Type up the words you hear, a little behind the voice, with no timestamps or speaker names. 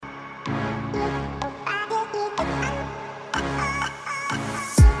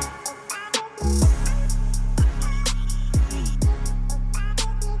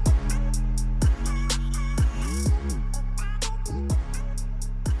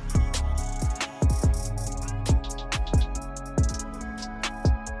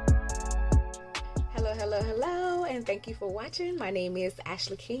thank you for watching. My name is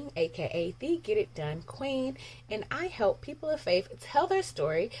Ashley King, aka the Get It Done Queen, and I help people of faith tell their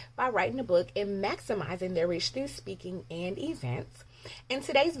story by writing a book and maximizing their reach through speaking and events. In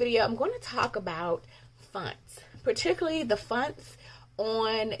today's video, I'm going to talk about fonts, particularly the fonts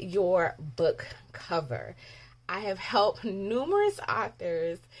on your book cover. I have helped numerous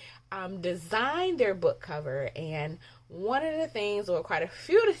authors design their book cover, and one of the things, or quite a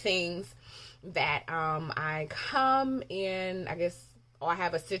few of the things that I come in, or I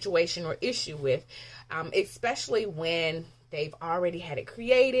have a situation or issue with, especially when they've already had it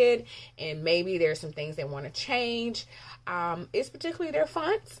created and maybe there's some things they want to change, is particularly their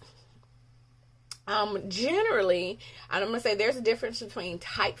fonts. Generally, I'm going to say there's a difference between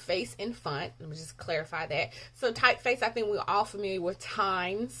typeface and font. Let me just clarify that. So typeface, I think we're all familiar with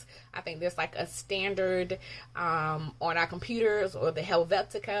Times. I think there's like a standard on our computers, or the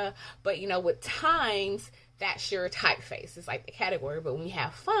Helvetica. But with Times, that's your typeface. It's like the category. But when you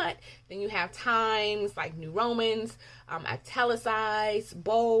have font, then you have Times, like New Romans, italicized,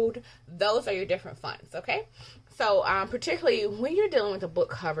 bold. Those are your different fonts, okay? So particularly when you're dealing with a book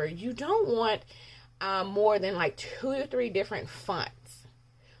cover, you don't want more than like 2 or 3 different fonts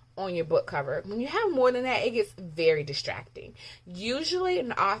on your book cover. When you have more than that, it gets very distracting. Usually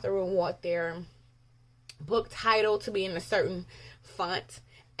an author will want their book title to be in a certain font,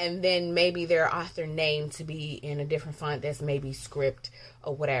 and then maybe their author name to be in a different font that's maybe script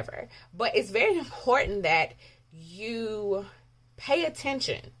or whatever. But it's very important that you pay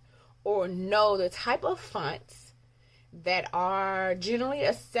attention or know the type of fonts that are generally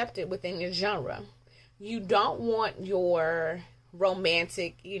accepted within your genre. You don't want your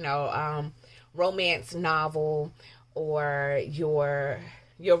romantic, romance novel, or your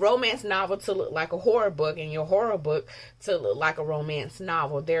romance novel to look like a horror book, and your horror book to look like a romance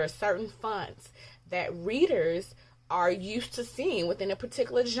novel. There are certain fonts that readers are used to seeing within a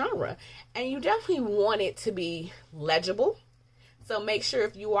particular genre, and you definitely want it to be legible. So make sure,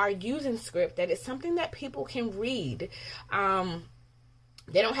 if you are using script, that it's something that people can read.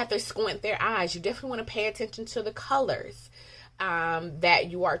 They don't have to squint their eyes. You definitely want to pay attention to the colors that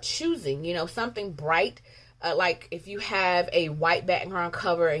you are choosing. Something bright, like if you have a white background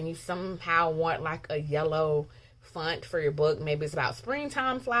cover and you somehow want like a yellow font for your book, maybe it's about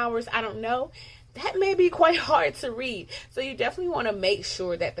springtime flowers, I don't know. That may be quite hard to read. So you definitely want to make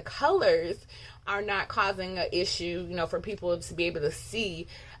sure that the colors are not causing an issue, for people to be able to see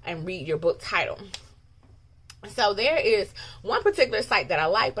and read your book title. So there is one particular site that I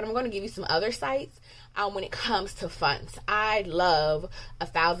like, but I'm going to give you some other sites when it comes to fonts. I love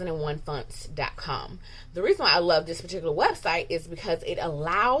 1001fonts.com. The reason why I love this particular website is because it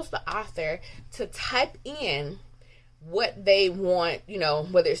allows the author to type in what they want,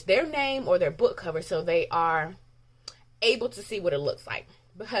 whether it's their name or their book cover, so they are able to see what it looks like.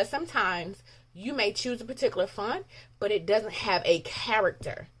 Because sometimes you may choose a particular font, but it doesn't have a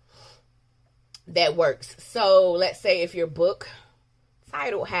character that works. So let's say if your book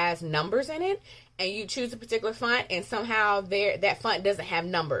title has numbers in it, and you choose a particular font, and somehow that font doesn't have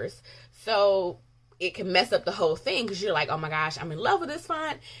numbers, so it can mess up the whole thing, because you're like, oh my gosh, I'm in love with this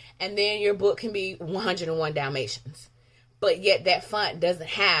font, and then your book can be 101 Dalmatians, but yet that font doesn't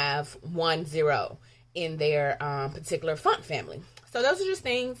have 10 in their particular font family. So those are just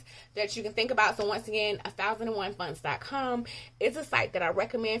things that you can think about. So once again, 1001fonts.com is a site that I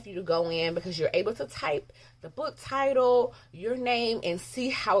recommend for you to go in, because you're able to type the book title, your name, and see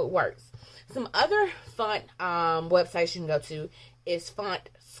how it works. Some other font websites you can go to is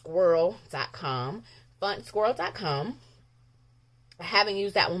fontsquirrel.com. Fontsquirrel.com. I haven't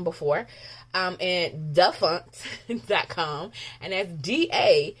used that one before. And dafont.com. And that's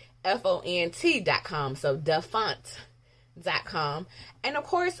DAFONT.com. So dafont.com. And of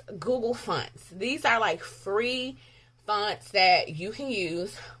course, Google Fonts. These are like free fonts that you can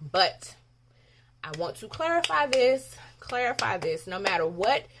use, but I want to clarify this. No matter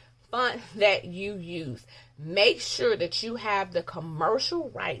what font that you use, make sure that you have the commercial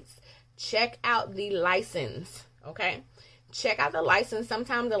rights. Check out the license, okay? Check out the license.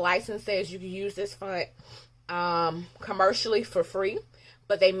 Sometimes the license says you can use this font commercially for free,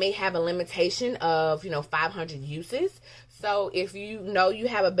 but they may have a limitation of 500 uses. So if you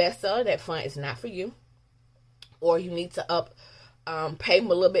have a bestseller, that font is not for you, or you need to pay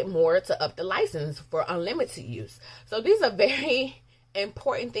them a little bit more to up the license for unlimited use. So these are very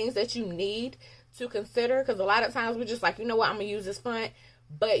important things that you need to consider, because a lot of times we're just like, I'm gonna use this font,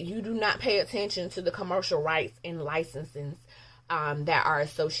 but you do not pay attention to the commercial rights and licensing that are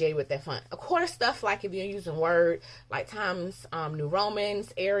associated with that font. Of course, stuff like if you're using Word, like Times New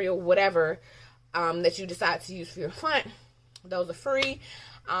Romans, Arial, whatever, that you decide to use for your font, those are free.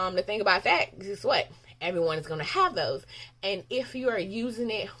 The thing about that is what? Everyone is going to have those. And if you are using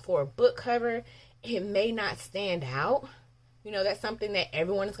it for a book cover, it may not stand out. You know, that's something that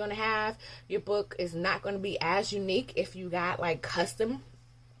everyone is going to have. Your book is not going to be as unique if you got like custom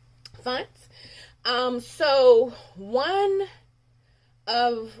fonts. So one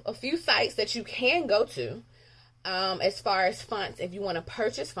of a few sites that you can go to as far as fonts, if you want to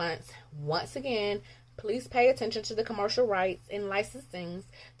purchase fonts, once again, please pay attention to the commercial rights and licensings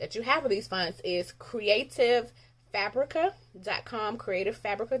that you have with these fonts, is creativefabrica.com,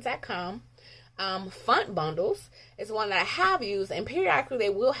 creativefabrica.com. Font bundles is one that I have used, and periodically they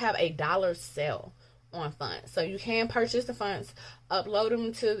will have a $1 sale on fonts. So you can purchase the fonts, upload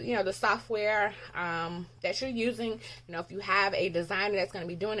them to, you know, the software that you're using. You know, if you have a designer that's going to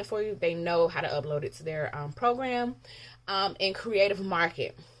be doing it for you, they know how to upload it to their program. And Creative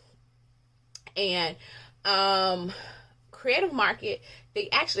Market. And Creative Market, they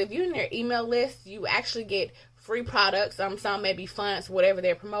actually, if you're in their email list, you actually get free products. Some may be fonts, whatever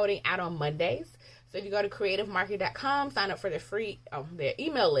they're promoting, out on Mondays. So if you go to creativemarket.com, sign up for their free their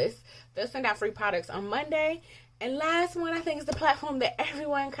email list, they'll send out free products on Monday. And last one, I think, is the platform that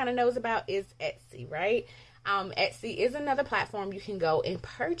everyone kind of knows about, is Etsy, right? Etsy is another platform you can go and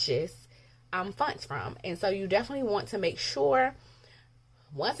purchase fonts from. And so you definitely want to make sure,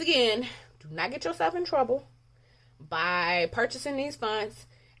 once again, do not get yourself in trouble by purchasing these fonts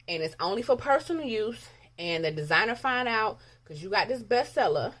and it's only for personal use, and the designer find out because you got this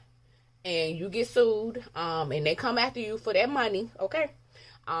bestseller and you get sued, and they come after you for that money, okay?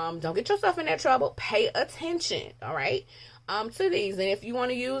 Don't get yourself in that trouble. Pay attention, all right, to these. And if you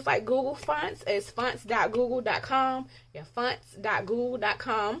want to use like Google Fonts, it's fonts.google.com. Yeah,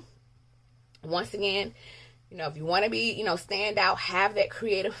 fonts.google.com. Once again, you know, if you want to be, you know, stand out, have that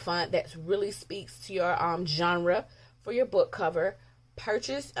creative font that really speaks to your genre for your book cover,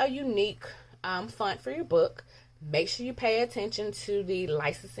 purchase a unique font for your book. Make sure you pay attention to the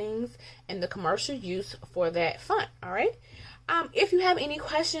licensings and the commercial use for that font, all right? If you have any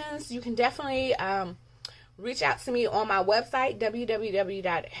questions, you can definitely reach out to me on my website,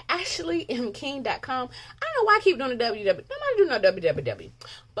 www.ashleymking.com. I don't know why I keep doing the www. Nobody do no www.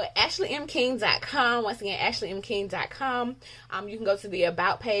 But ashleymking.com. Once again, ashleymking.com. You can go to the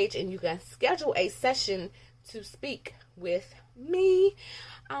About page and you can schedule a session to speak with me.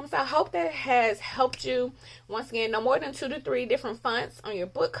 So I hope that has helped you. Once again, no more than 2 to 3 different fonts on your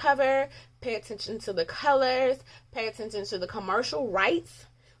book cover. Pay attention to the colors. Pay attention to the commercial rights.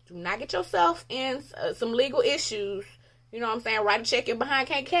 Do not get yourself in some legal issues. You know what I'm saying? Write a check your behind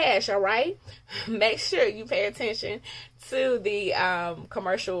can't cash, all right? Make sure you pay attention to the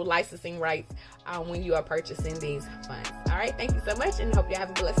commercial licensing rights when you are purchasing these fonts. All right? Thank you so much, and hope you have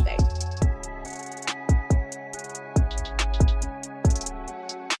a blessed day.